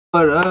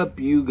What up,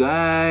 you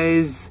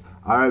guys?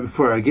 Alright,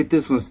 before I get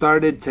this one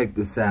started, check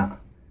this out.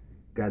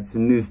 Got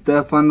some new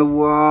stuff on the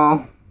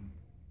wall.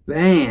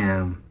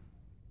 Bam!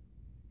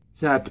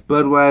 Shout out to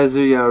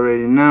Budweiser, you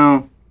already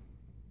know.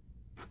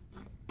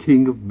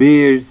 King of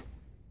Beers.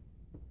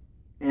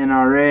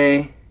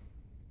 NRA.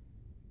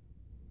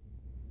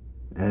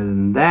 Other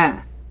than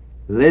that,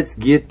 let's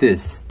get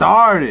this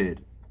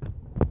started.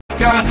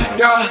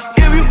 Yeah,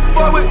 if you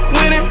fuck with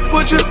winning,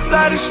 put your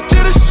lighters to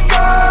the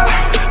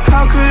sky.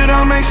 How could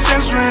I make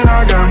sense when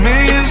I got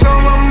millions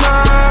on my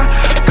mind?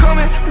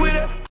 Coming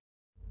with it.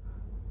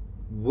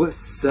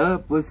 What's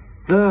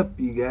up,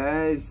 you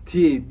guys?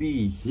 TAB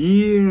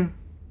here.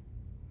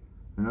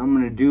 And I'm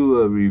gonna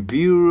do a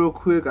review real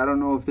quick. I don't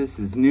know if this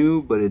is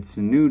new, but it's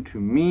new to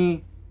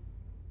me.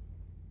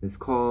 It's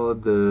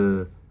called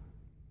the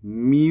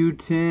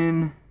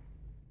MUTANT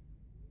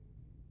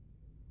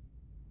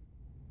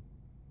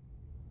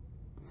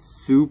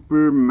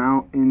Super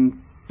Mountain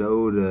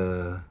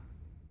Soda.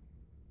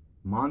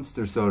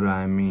 Monster soda,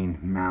 I mean.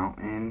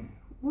 Mountain.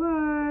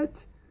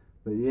 What?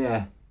 But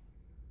yeah.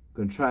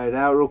 Gonna try it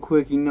out real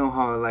quick. You know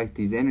how I like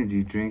these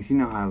energy drinks. You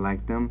know how I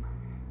like them.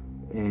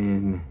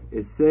 And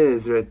it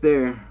says right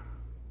there,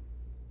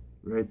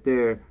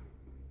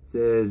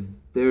 says,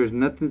 there's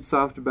nothing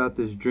soft about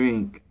this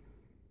drink.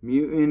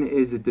 Mutant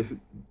is a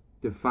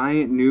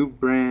defiant new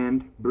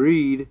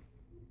breed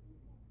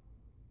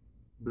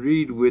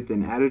with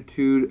an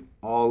attitude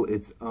all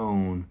its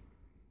own.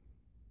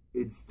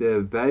 It's the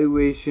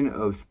evaluation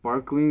of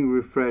sparkling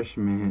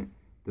refreshment,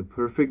 the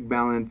perfect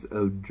balance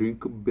of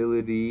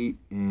drinkability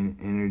and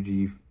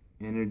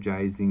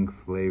energizing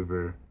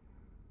flavor.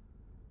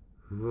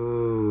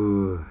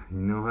 Ooh, you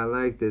know I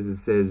like this. It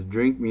says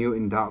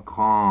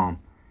drinkmutant.com.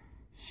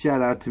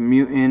 Shout out to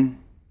Mutant.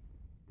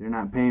 They're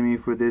not paying me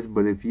for this,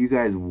 but if you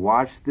guys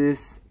watch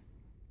this,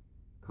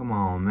 come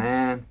on,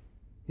 man.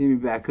 Hit me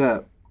back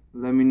up.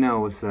 Let me know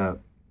what's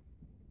up.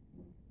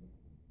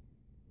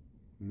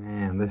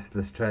 Man, let's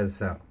try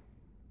this out.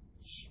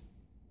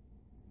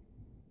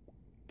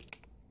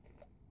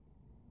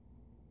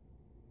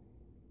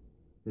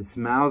 It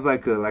smells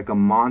like a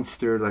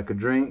monster, like a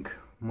drink,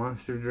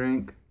 monster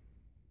drink.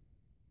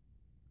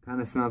 Kind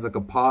of smells like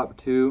a pop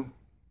too.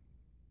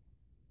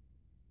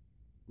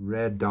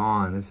 Red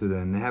Dawn. This is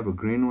and they have a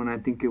green one, I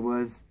think it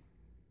was.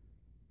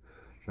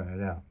 Try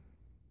it out.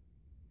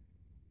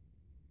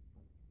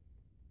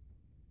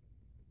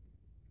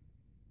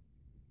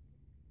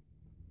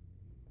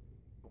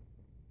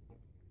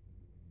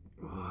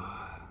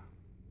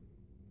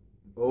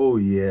 Oh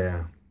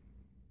yeah.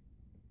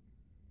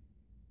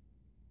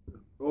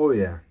 Oh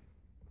yeah.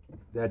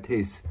 That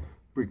tastes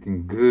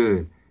freaking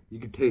good. You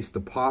could taste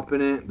the pop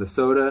in it, the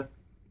soda,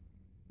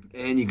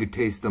 and you could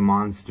taste the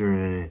monster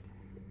in it.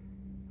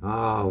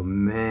 Oh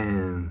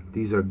man,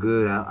 these are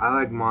good. I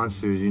like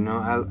monsters, you know.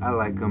 I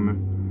like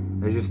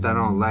them. It's just I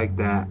don't like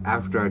that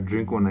after I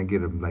drink one, I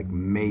get a like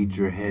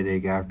major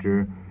headache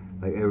after.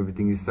 Like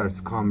everything just starts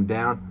to calm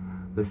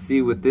down. Let's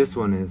see what this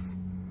one is.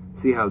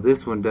 See how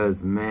this one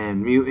does.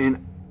 Man,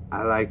 Mutant,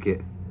 I like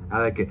it. I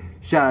like it.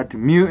 Shout out to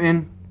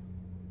Mutant.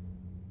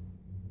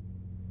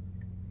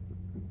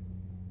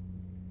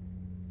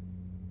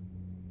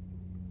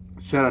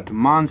 Shout out to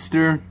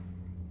Monster.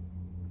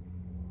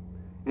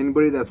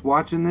 Anybody that's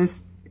watching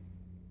this,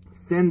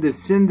 send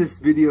this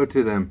video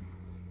to them.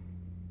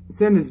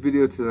 Send this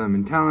video to them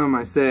and tell them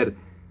I said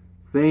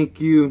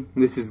thank you.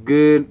 This is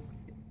good.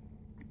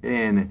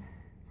 And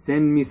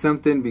send me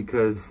something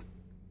because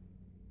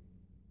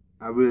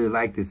I really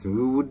like this. We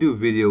will do a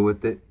video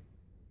with it.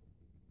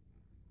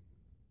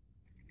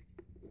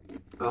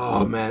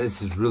 Oh man,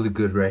 this is really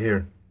good right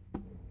here.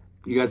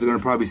 You guys are gonna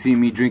probably see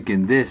me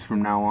drinking this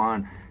from now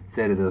on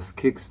instead of those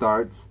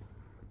kickstarts.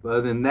 But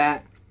other than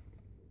that,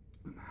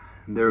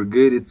 they're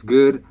good. It's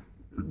good.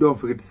 Don't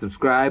forget to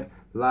subscribe,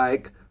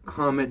 like,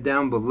 comment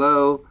down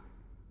below.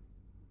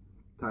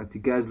 Talk to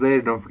you guys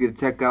later. Don't forget to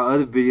check out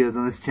other videos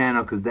on this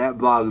channel because that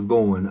vlog is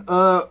going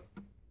up.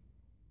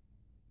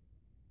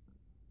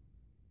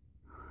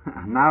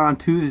 Not on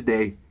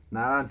Tuesday.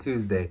 Not on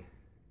Tuesday.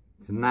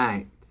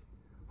 Tonight.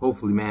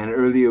 Hopefully, man.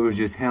 Earlier it was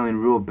just hailing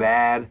real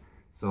bad.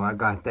 So I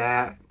got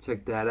that.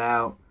 Check that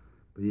out.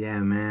 But yeah,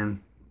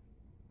 man.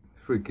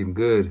 Freaking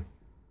good.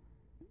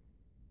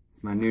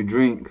 It's my new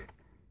drink.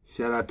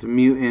 Shout out to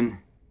Mutant.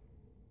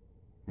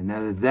 And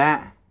other than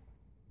that,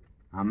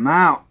 I'm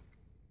out.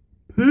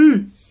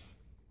 Peace.